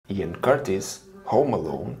Ian Curtis, Home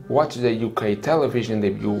Alone, watched the UK television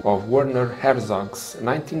debut of Werner Herzog's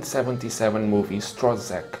 1977 movie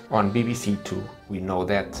Stroszek on BBC Two. We know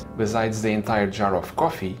that, besides the entire jar of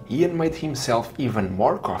coffee, Ian made himself even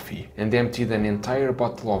more coffee and emptied an entire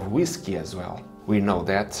bottle of whiskey as well. We know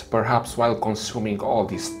that, perhaps while consuming all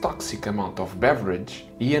this toxic amount of beverage,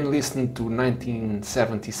 Ian listened to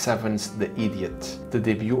 1977's The Idiot, the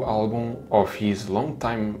debut album of his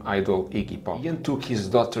longtime idol Iggy Pop. Ian took his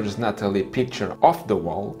daughter's Natalie picture off the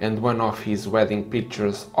wall and one of his wedding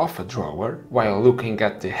pictures off a drawer. While looking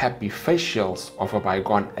at the happy facials of a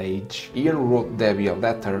bygone age, Ian wrote Debbie a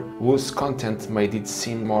letter whose content made it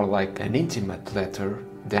seem more like an intimate letter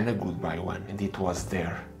than a goodbye one. And it was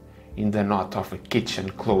there, in the knot of a kitchen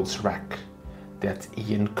clothes rack, that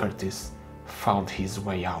Ian Curtis found his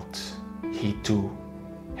way out. He too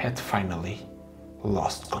had finally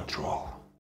lost control.